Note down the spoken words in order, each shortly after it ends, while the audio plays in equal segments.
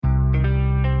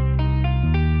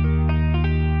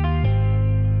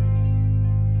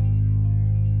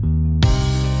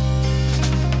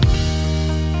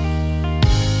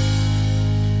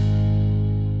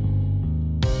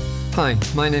Hi,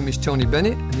 my name is Tony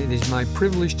Bennett, and it is my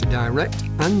privilege to direct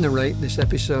and narrate this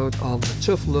episode of the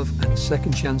Tough Love and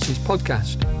Second Chances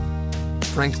podcast.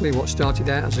 Frankly, what started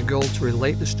out as a goal to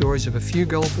relate the stories of a few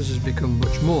golfers has become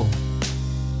much more.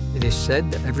 It is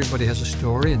said that everybody has a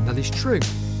story, and that is true.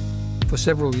 For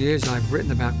several years, I've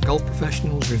written about golf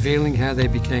professionals, revealing how they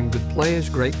became good players,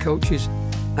 great coaches,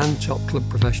 and top club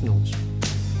professionals.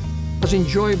 As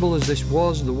enjoyable as this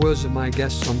was, the words of my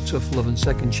guests on Tough Love and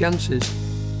Second Chances,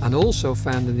 and also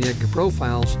found in the Edgar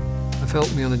Profiles, have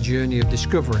helped me on a journey of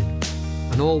discovery,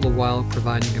 and all the while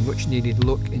providing a much-needed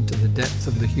look into the depth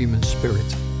of the human spirit.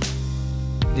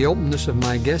 The openness of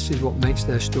my guests is what makes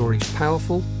their stories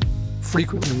powerful,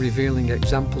 frequently revealing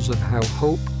examples of how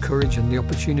hope, courage, and the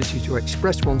opportunity to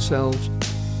express oneself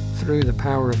through the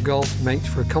power of golf makes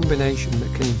for a combination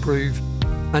that can improve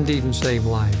and even save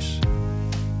lives.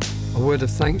 A word of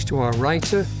thanks to our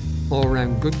writer,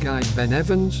 all-round good guy Ben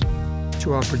Evans,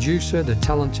 to our producer, the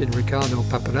talented Ricardo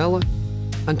Paparella,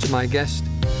 and to my guest,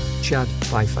 Chad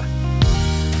Pfeiffer.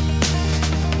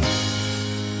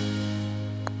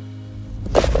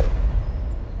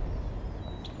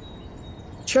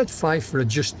 Chad Pfeiffer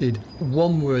adjusted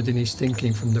one word in his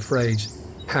thinking from the phrase,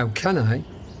 "How can I?"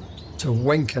 to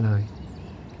 "When can I?"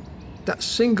 That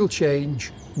single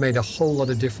change made a whole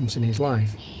lot of difference in his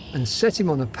life and set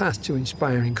him on a path to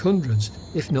inspiring hundreds,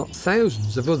 if not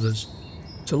thousands, of others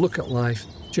to look at life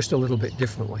just a little bit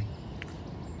differently.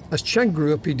 As Chad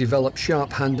grew up, he developed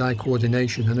sharp hand-eye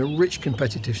coordination and a rich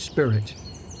competitive spirit.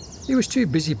 He was too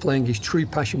busy playing his true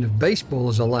passion of baseball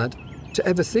as a lad to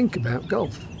ever think about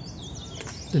golf.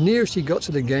 The nearest he got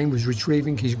to the game was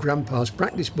retrieving his grandpa's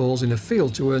practice balls in a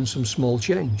field to earn some small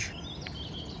change.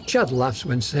 Chad laughs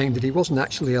when saying that he wasn't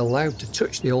actually allowed to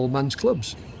touch the old man's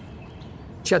clubs.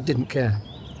 Chad didn't care.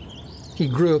 He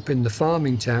grew up in the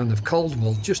farming town of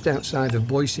Caldwell, just outside of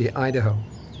Boise, Idaho,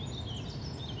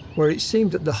 where it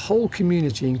seemed that the whole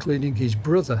community, including his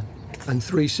brother and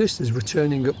three sisters, were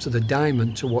turning up to the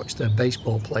diamond to watch their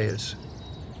baseball players.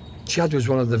 Chad was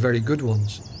one of the very good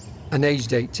ones, and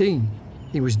aged 18,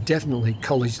 he was definitely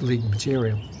college league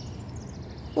material.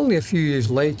 Only a few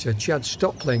years later, Chad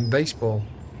stopped playing baseball.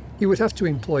 He would have to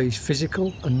employ his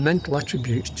physical and mental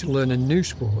attributes to learn a new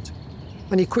sport,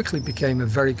 and he quickly became a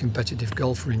very competitive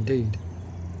golfer indeed.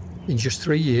 In just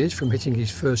 3 years from hitting his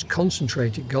first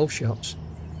concentrated golf shots,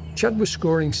 Chad was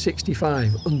scoring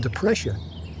 65 under pressure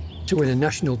to win a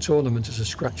national tournament as a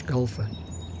scratch golfer.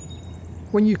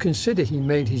 When you consider he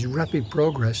made his rapid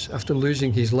progress after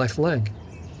losing his left leg,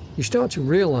 you start to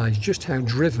realise just how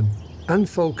driven and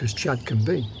focused Chad can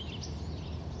be.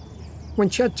 When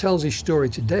Chad tells his story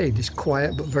today, this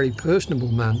quiet but very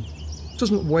personable man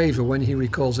doesn't waver when he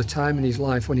recalls a time in his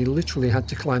life when he literally had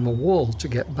to climb a wall to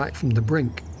get back from the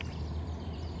brink.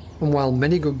 And while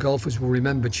many good golfers will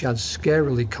remember Chad's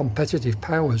scarily competitive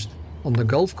powers on the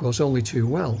golf course only too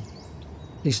well,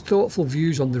 his thoughtful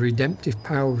views on the redemptive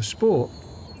power of sport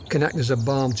can act as a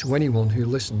balm to anyone who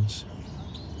listens.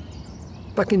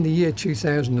 Back in the year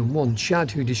 2001, Chad,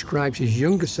 who describes his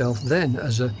younger self then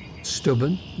as a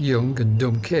stubborn, young and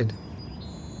dumb kid,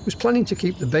 was planning to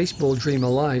keep the baseball dream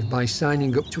alive by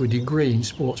signing up to a degree in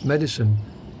sports medicine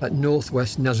at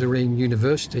Northwest Nazarene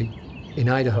University in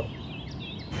Idaho.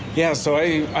 Yeah, so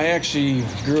I actually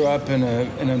grew up in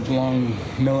a long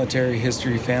military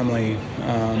history family.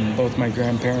 Both my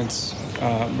grandparents,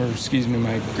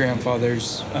 my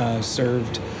grandfathers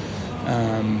served,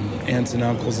 aunts and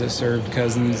uncles that served,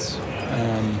 cousins,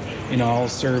 all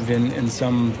served in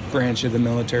some branch of the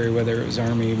military, whether it was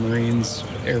Army, Marines,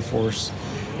 Air Force.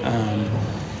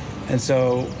 And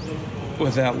so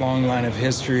with that long line of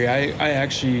history, I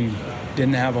actually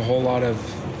didn't have a whole lot of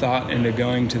thought into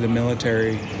going to the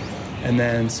military. And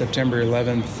then September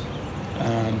 11th,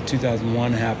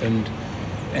 2001 happened.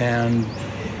 And,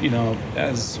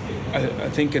 as I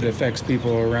think it affects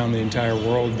people around the entire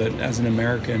world, but as an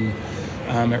American,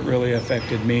 it really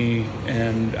affected me.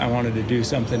 And I wanted to do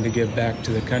something to give back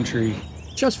to the country.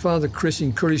 Chad's father, Chris,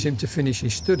 encouraged him to finish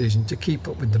his studies and to keep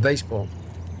up with the baseball.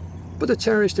 But the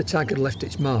terrorist attack had left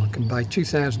its mark, and by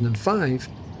 2005,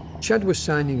 Chad was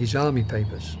signing his army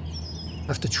papers.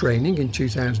 After training in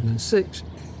 2006,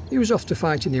 he was off to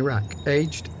fight in Iraq,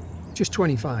 aged just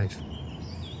 25.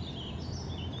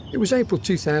 It was April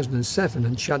 2007,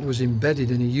 and Chad was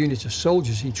embedded in a unit of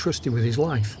soldiers he trusted with his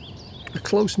life, a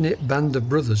close-knit band of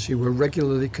brothers who were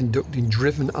regularly conducting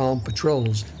driven armed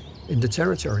patrols in the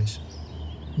territories.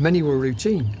 Many were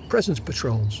routine presence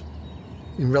patrols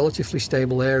in relatively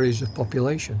stable areas of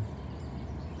population.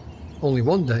 Only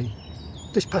one day,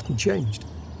 this pattern changed.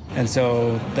 And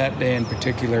so that day in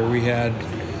particular, we had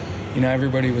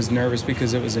everybody was nervous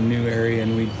because it was a new area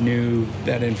and we knew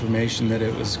that information that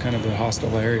it was kind of a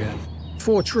hostile area.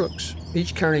 4 trucks,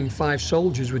 each carrying 5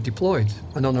 soldiers, were deployed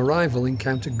and on arrival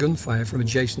encountered gunfire from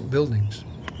adjacent buildings.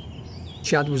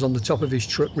 Chad was on the top of his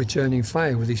truck returning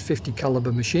fire with his .50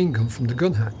 caliber machine gun from the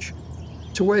gun hatch,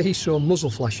 to where he saw muzzle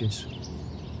flashes,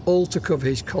 all to cover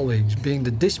his colleagues being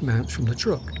the dismounts from the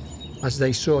truck as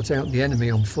they sought out the enemy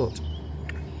on foot.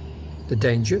 The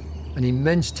danger and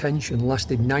immense tension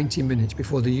lasted 90 minutes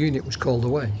before the unit was called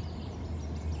away.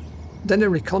 Then a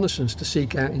reconnaissance to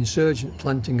seek out insurgents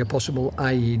planting a possible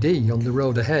IED on the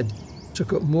road ahead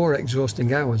took up more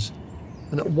exhausting hours,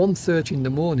 and at 1:30 in the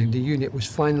morning the unit was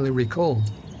finally recalled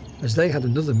as they had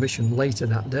another mission later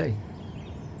that day.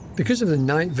 Because of the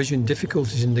night vision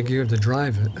difficulties in the gear of the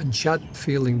driver and Chad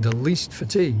feeling the least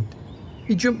fatigued,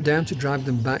 he jumped down to drive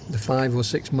them back the 5 or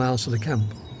 6 miles to the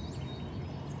camp.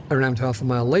 Around half a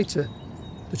mile later,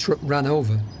 the truck ran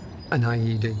over an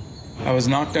IED. I was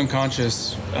knocked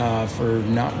unconscious for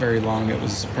not very long. It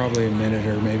was probably a minute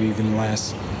or maybe even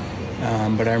less.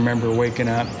 But I remember waking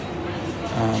up,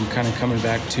 kind of coming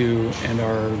back to, and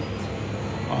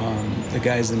the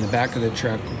guys in the back of the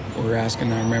truck were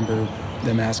asking, I remember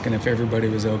them asking if everybody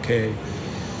was okay.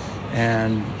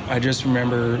 And I just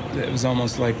remember it was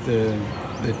almost like the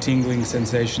tingling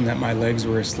sensation that my legs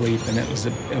were asleep, and it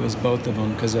was both of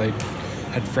them because I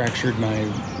had fractured my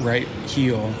right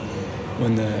heel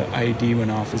when the IED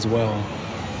went off as well.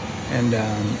 And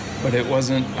but I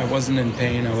wasn't in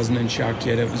pain, I wasn't in shock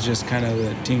yet. It was just kind of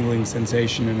the tingling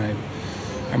sensation, and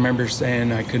I remember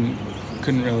saying I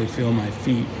couldn't really feel my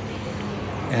feet.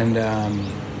 And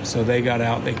so they got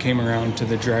out, they came around to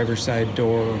the driver's side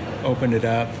door, opened it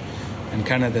up, and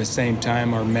kind of the same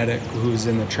time our medic, who's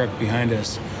in the truck behind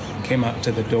us, came up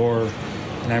to the door,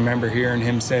 and I remember hearing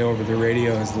him say over the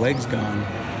radio, his leg's gone.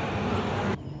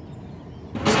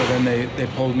 So then they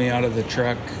pulled me out of the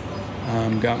truck,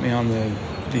 got me on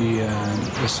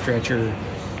the stretcher,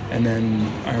 and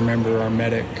then I remember our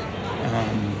medic,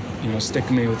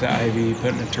 sticking me with the IV,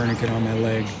 putting a tourniquet on my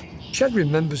leg. Chad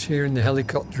remembers hearing the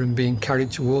helicopter and being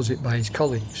carried towards it by his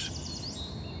colleagues.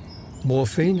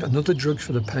 Morphine and other drugs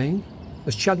for the pain,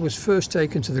 as Chad was first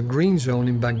taken to the Green Zone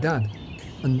in Baghdad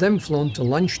and then flown to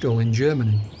Landstuhl in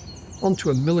Germany, onto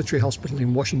a military hospital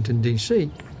in Washington, D.C.,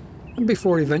 and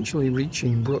before eventually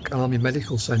reaching Brooke Army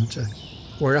Medical Center,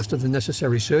 where after the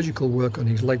necessary surgical work on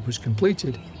his leg was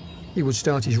completed, he would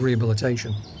start his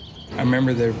rehabilitation. I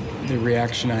remember the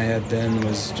reaction I had then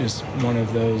was just one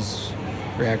of those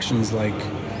reactions like,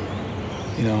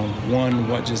 one,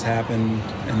 what just happened,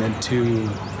 and then 2,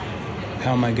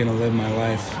 how am I going to live my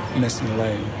life missing a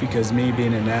leg? Because me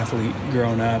being an athlete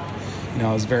growing up,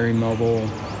 I was very mobile,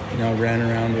 ran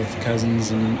around with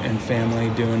cousins and family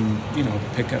doing,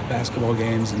 pickup basketball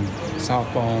games and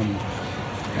softball.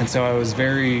 And so I was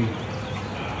very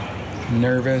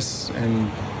nervous and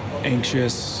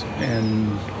anxious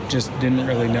and just didn't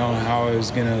really know how I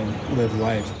was going to live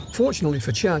life. Fortunately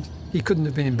for Chad, he couldn't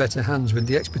have been in better hands with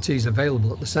the expertise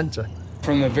available at the centre.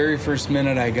 From the very first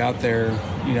minute I got there,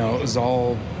 it was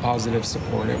all positive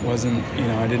support. It wasn't,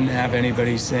 I didn't have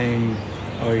anybody saying,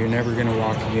 oh, you're never going to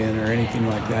walk again or anything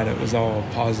like that. It was all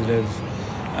positive.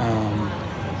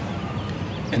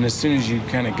 And as soon as you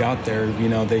kind of got there,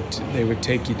 they would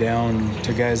take you down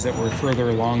to guys that were further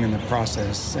along in the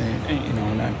process.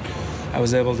 And I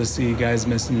was able to see guys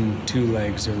missing 2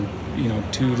 legs or,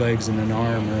 2 legs and an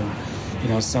arm or,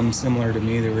 some similar to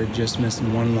me, they were just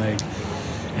missing 1 leg.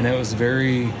 And it was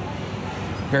very,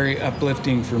 very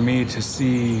uplifting for me to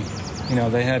see,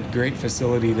 they had great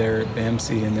facility there at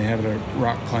BAMC, and they had a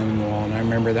rock climbing wall. And I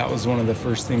remember that was one of the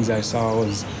first things I saw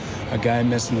was a guy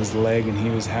missing his leg, and he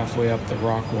was halfway up the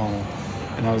rock wall.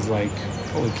 And I was like,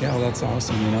 holy cow, that's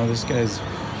awesome. This guy's,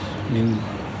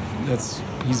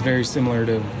 he's very similar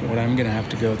to what I'm going to have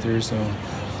to go through. So,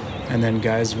 and then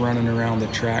guys running around the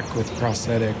track with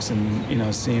prosthetics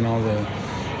and, seeing all the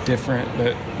different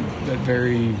but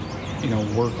very,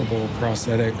 workable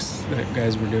prosthetics that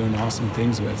guys were doing awesome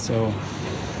things with. So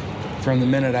from the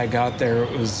minute I got there,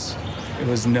 it was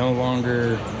no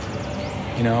longer,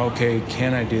 okay,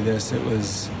 can I do this? It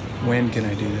was, when can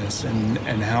I do this?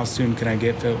 And how soon can I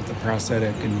get fit with the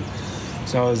prosthetic? And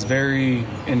so I was very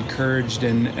encouraged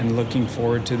and looking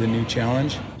forward to the new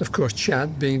challenge. Of course,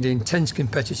 Chad, being the intense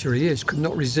competitor he is, could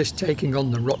not resist taking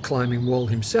on the rock climbing wall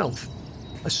himself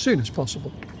as soon as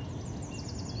possible.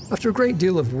 After a great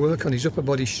deal of work on his upper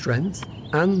body strength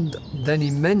and then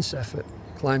immense effort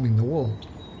climbing the wall,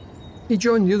 he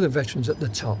joined the other veterans at the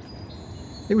top.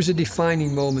 It was a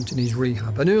defining moment in his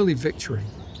rehab, an early victory,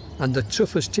 and the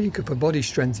tough as teacup of body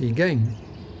strength he gained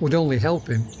would only help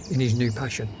him in his new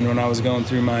passion. When I was going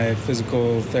through my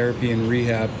physical therapy and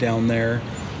rehab down there,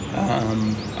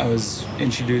 I was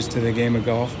introduced to the game of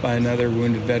golf by another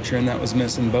wounded veteran that was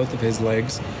missing both of his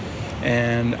legs.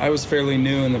 And I was fairly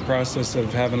new in the process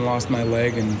of having lost my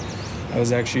leg, and I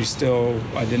was actually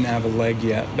I didn't have a leg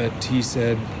yet, but he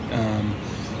said,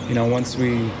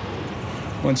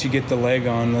 once you get the leg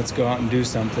on, let's go out and do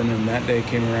something. And that day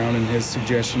came around and his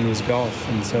suggestion was golf.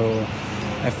 And so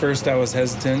at first I was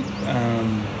hesitant.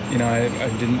 I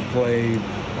didn't play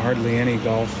hardly any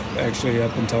golf actually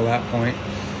up until that point,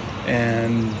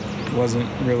 and wasn't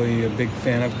really a big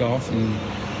fan of golf, and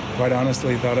quite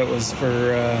honestly thought it was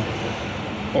for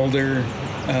older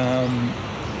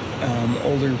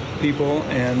people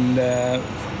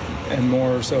and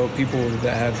more so people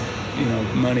that had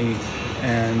money,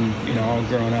 and all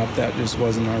growing up that just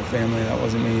wasn't our family, that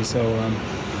wasn't me. So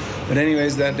but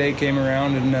anyways, that day came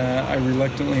around and I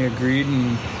reluctantly agreed,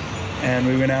 and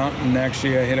we went out, and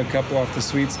actually I hit a couple off the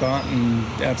sweet spot and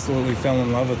absolutely fell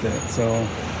in love with it. So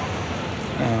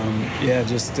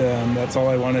that's all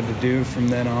I wanted to do from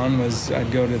then on. Was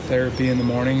I'd go to therapy in the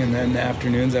morning, and then in the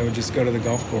afternoons I would just go to the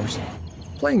golf course.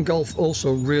 Playing golf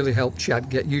also really helped Chad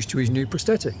get used to his new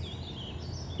prosthetic.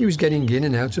 He was getting in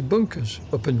and out of bunkers,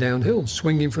 up and down hills,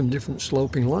 swinging from different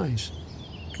sloping lies.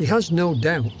 He has no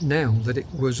doubt now that it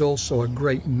was also a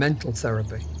great mental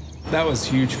therapy. That was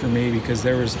huge for me, because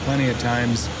there was plenty of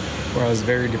times where I was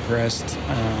very depressed.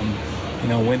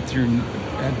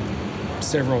 Had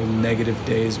several negative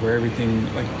days where everything,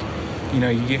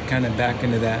 you get kind of back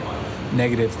into that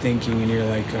negative thinking, and you're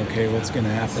like, okay, what's going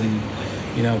to happen,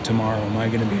 tomorrow? Am I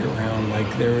going to be around?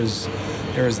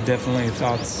 There was definitely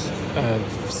thoughts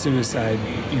of suicide,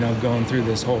 going through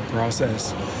this whole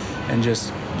process, and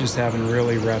just having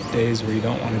really rough days where you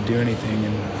don't want to do anything.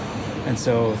 And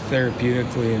so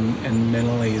therapeutically and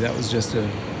mentally, that was just a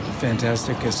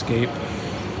fantastic escape,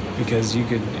 because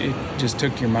it just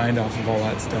took your mind off of all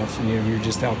that stuff, and you're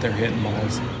just out there hitting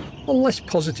balls. On less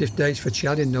positive days for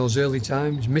Chad in those early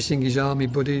times, missing his army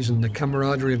buddies and the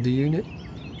camaraderie of the unit,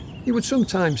 he would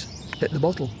sometimes hit the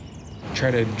bottle.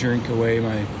 Try to drink away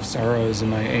my sorrows and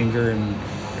my anger, and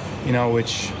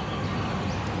which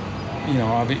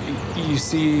you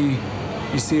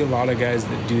see a lot of guys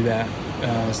that do that,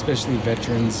 especially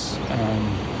veterans.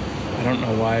 I don't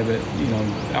know why, but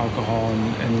alcohol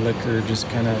and liquor just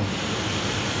kind of,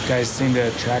 guys seem to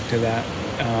attract to that,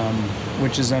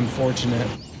 which is unfortunate.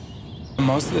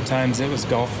 Most of the times it was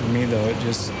golf for me, though. It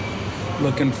just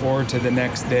looking forward to the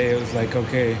next day. It was like,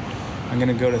 okay, I'm going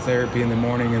to go to therapy in the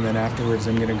morning, and then afterwards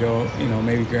I'm going to go,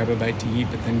 maybe grab a bite to eat,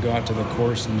 but then go out to the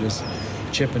course and just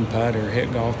chip and putt or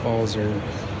hit golf balls.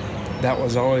 That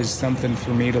was always something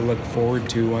for me to look forward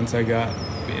to once I got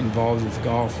involved with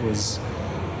golf, was,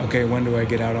 okay, when do I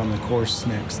get out on the course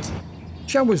next?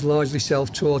 Chad was largely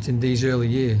self-taught in these early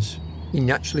years. He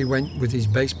naturally went with his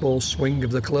baseball swing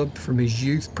of the club from his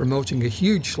youth, promoting a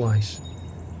huge slice.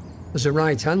 As a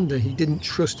right-hander, he didn't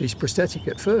trust his prosthetic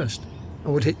at first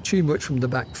and would hit too much from the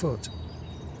back foot.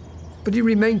 But he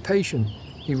remained patient.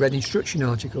 He read instruction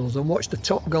articles and watched the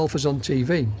top golfers on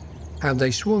TV, how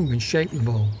they swung and shaped the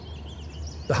ball.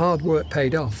 The hard work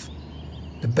paid off.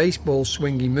 The baseball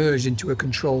swing emerged into a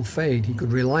controlled fade he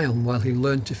could rely on while he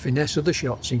learned to finesse other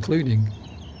shots, including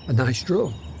a nice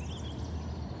draw.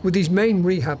 With his main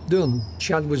rehab done,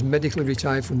 Chad was medically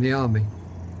retired from the Army.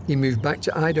 He moved back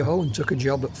to Idaho and took a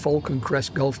job at Falcon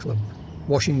Crest Golf Club,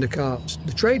 washing the carts,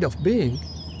 the trade-off being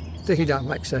that he'd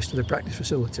have access to the practice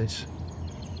facilities.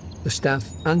 The staff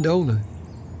and owner,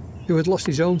 who had lost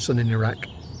his own son in Iraq,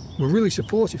 were really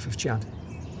supportive of Chad.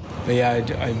 But yeah,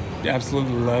 I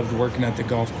absolutely loved working at the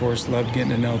golf course, loved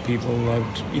getting to know people,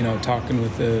 loved, talking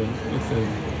with the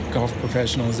golf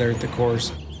professionals there at the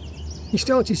course. He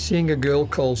started seeing a girl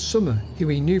called Summer, who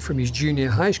he knew from his junior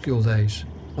high school days,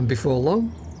 and before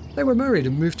long, they were married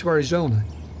and moved to Arizona,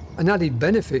 an added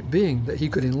benefit being that he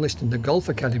could enlist in the Golf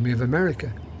Academy of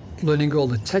America, learning all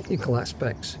the technical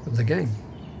aspects of the game.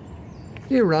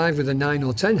 He arrived with a 9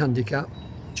 or 10 handicap,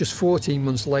 just 14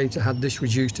 months later had this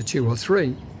reduced to 2 or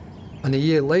 3, and a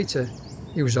year later,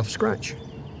 he was off scratch.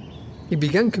 He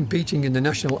began competing in the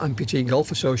National Amputee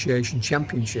Golf Association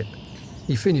Championship.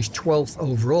 He finished 12th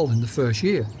overall in the first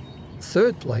year,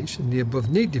 3rd place in the above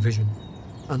knee division,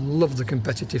 and loved the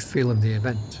competitive feel of the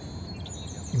event.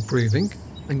 Improving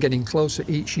and getting closer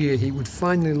each year, he would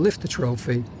finally lift the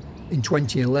trophy in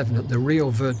 2011 at the Rio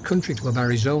Verde Country Club,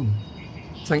 Arizona,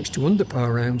 thanks to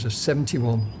under-par rounds of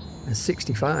 71 and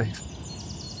 65,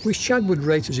 which Chad would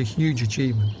rate as a huge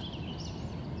achievement.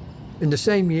 In the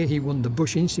same year, he won the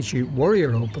Bush Institute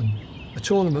Warrior Open, a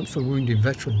tournament for wounded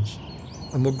veterans.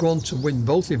 and would go on to win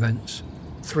both events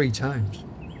 3 times.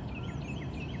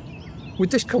 With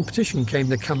this competition came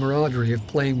the camaraderie of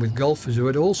playing with golfers who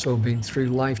had also been through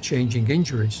life-changing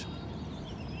injuries.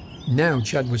 Now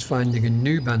Chad was finding a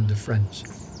new band of friends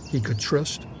he could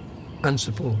trust and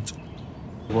support.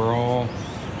 We're all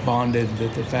bonded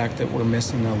with the fact that we're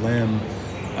missing a limb,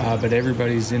 but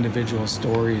everybody's individual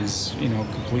story is,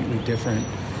 completely different.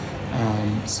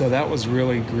 So that was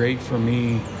really great for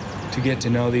me to get to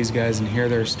know these guys and hear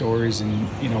their stories and,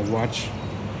 watch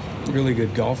really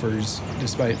good golfers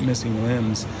despite missing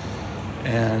limbs.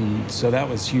 And so that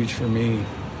was huge for me.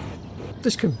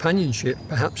 This companionship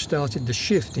perhaps started the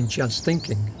shift in Chad's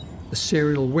thinking. The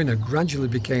serial winner gradually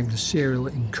became the serial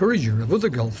encourager of other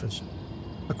golfers,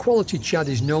 a quality Chad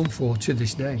is known for to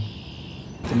this day.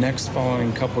 The next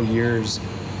following couple years,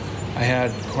 I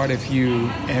had quite a few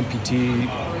amputee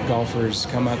golfers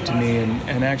come up to me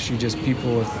and actually just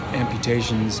people with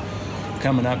amputations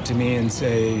coming up to me and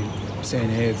saying,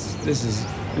 hey, this is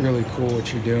really cool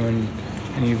what you're doing,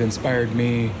 and you've inspired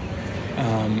me,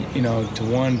 to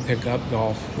one, pick up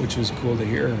golf, which was cool to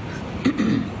hear,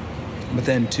 but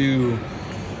then two,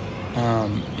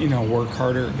 work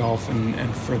harder at golf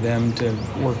and for them to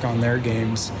work on their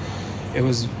games. It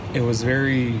was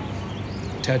very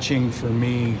touching for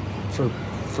me, for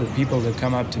people to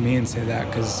come up to me and say that,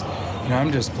 because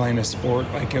I'm just playing a sport,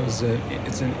 like it's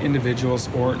an individual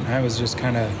sport, and I was just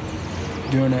kind of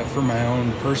doing it for my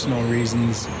own personal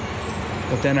reasons.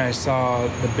 But then I saw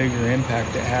the bigger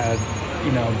impact it had.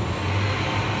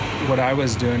 What I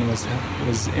was doing was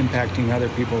impacting other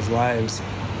people's lives,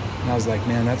 and I was like,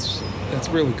 man, that's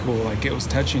really cool. Like, it was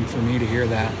touching for me to hear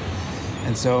that.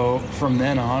 And so from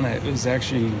then on, it was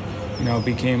actually,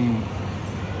 became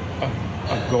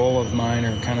a goal of mine,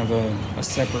 or kind of a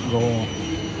separate goal,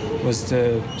 was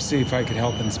to see if I could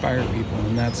help inspire people.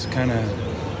 And that's kind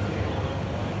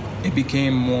of, it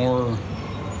became more,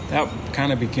 that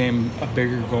kind of became a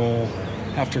bigger goal.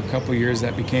 After a couple of years,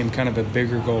 that became kind of a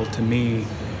bigger goal to me,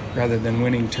 rather than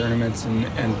winning tournaments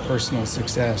and personal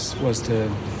success, was to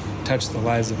touch the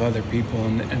lives of other people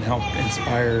and help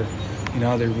inspire,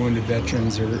 other wounded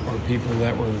veterans or people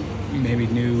that were maybe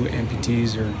new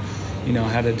amputees or,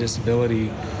 had a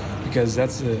disability. Because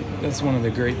that's one of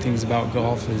the great things about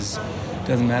golf is, it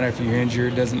doesn't matter if you're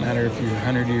injured, doesn't matter if you're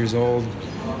 100 years old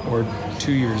or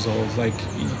 2 years old. Like,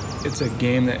 it's a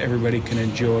game that everybody can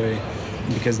enjoy.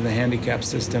 And because of the handicap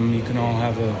system, you can all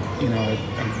have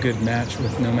a good match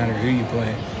with no matter who you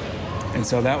play. And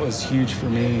so that was huge for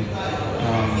me,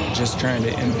 just trying to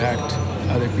impact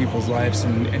other people's lives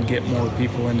and get more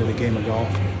people into the game of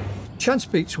golf. Chad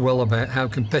speaks well about how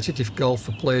competitive golf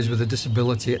for players with a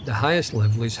disability at the highest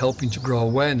level is helping to grow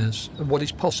awareness of what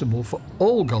is possible for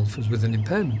all golfers with an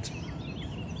impairment,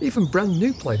 even brand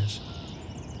new players.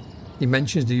 He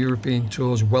mentions the European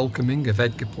Tour's welcoming of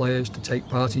EDGA players to take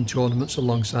part in tournaments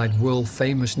alongside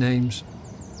world-famous names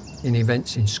in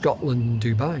events in Scotland and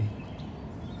Dubai.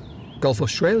 Golf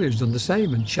Australia has done the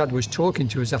same, and Chad was talking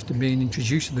to us after being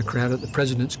introduced to the crowd at the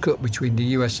President's Cup between the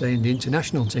USA and the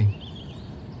international team.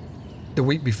 The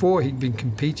week before, he'd been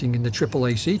competing in the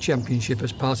AAAC Championship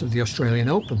as part of the Australian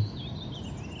Open.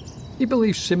 He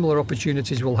believes similar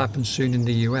opportunities will happen soon in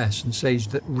the US, and says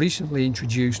that recently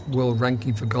introduced world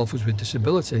ranking for golfers with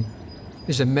disability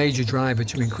is a major driver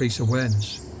to increase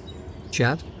awareness.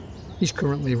 Chad, he's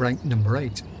currently ranked number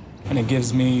 8. And it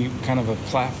gives me kind of a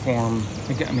platform.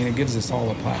 It gives us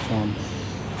all a platform,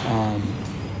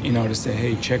 to say,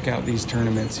 hey, check out these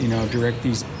tournaments, direct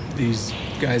these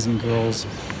guys and girls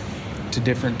to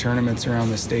different tournaments around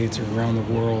the States or around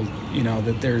the world,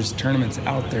 that there's tournaments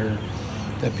out there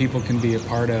that people can be a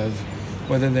part of,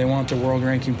 whether they want the world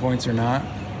ranking points or not.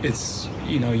 It's,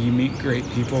 you meet great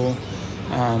people,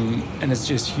 and it's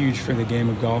just huge for the game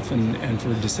of golf and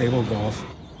for disabled golf.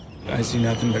 I see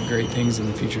nothing but great things in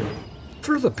the future.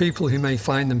 For other people who may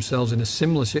find themselves in a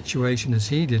similar situation as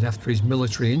he did after his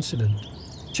military incident,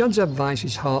 Chad's advice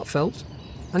is heartfelt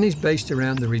and is based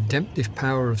around the redemptive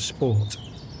power of sport.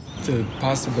 The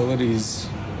possibilities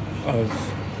of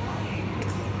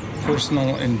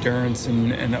personal endurance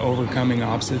and overcoming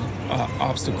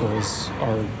obstacles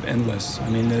are endless.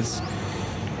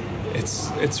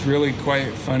 It's really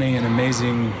quite funny and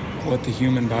amazing what the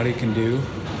human body can do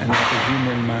and what the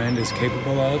human mind is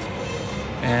capable of.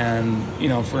 And,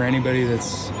 for anybody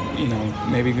that's,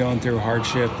 maybe going through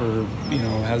hardship or,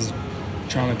 has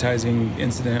traumatizing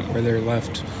incident where they're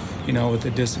left, with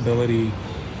a disability,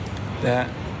 that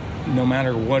no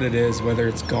matter what it is, whether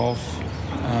it's golf,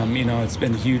 it's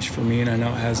been huge for me, and I know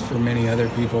it has for many other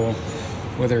people,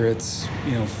 whether it's,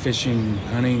 fishing,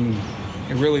 hunting,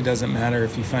 it really doesn't matter.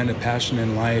 If you find a passion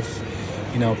in life,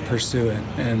 pursue it.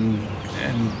 And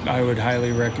I would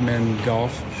highly recommend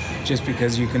golf just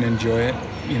because you can enjoy it,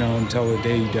 until the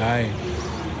day you die.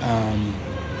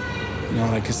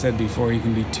 Like I said before, you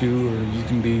can be 2 or you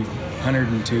can be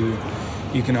 102.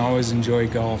 You can always enjoy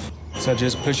golf. So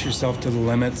just push yourself to the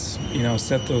limits,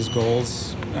 set those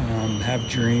goals, have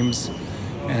dreams,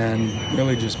 and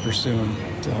really just pursue them.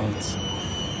 So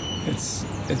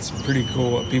it's pretty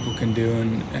cool what people can do,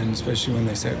 and especially when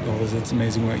they set goals, it's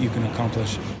amazing what you can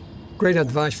accomplish. Great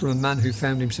advice from a man who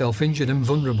found himself injured and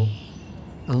vulnerable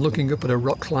and looking up at a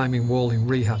rock climbing wall in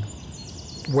rehab,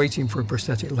 waiting for a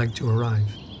prosthetic leg to arrive.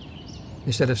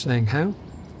 Instead of saying how,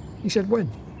 he said when,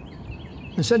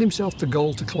 and set himself the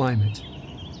goal to climb it.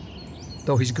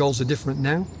 Though his goals are different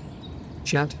now,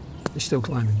 Chad is still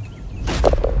climbing.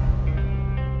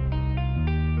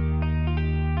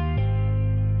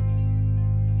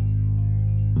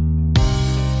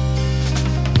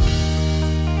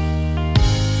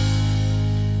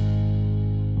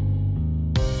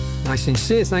 My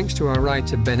sincere thanks to our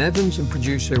writer Ben Evans and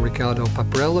producer Riccardo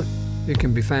Paparella, who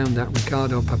can be found at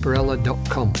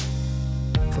riccardopaparella.com.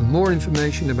 For more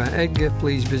information about Edgar,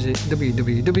 please visit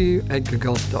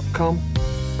www.edgargolf.com,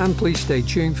 and please stay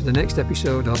tuned for the next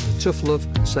episode of the Tough Love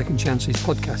and Second Chances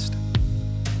podcast.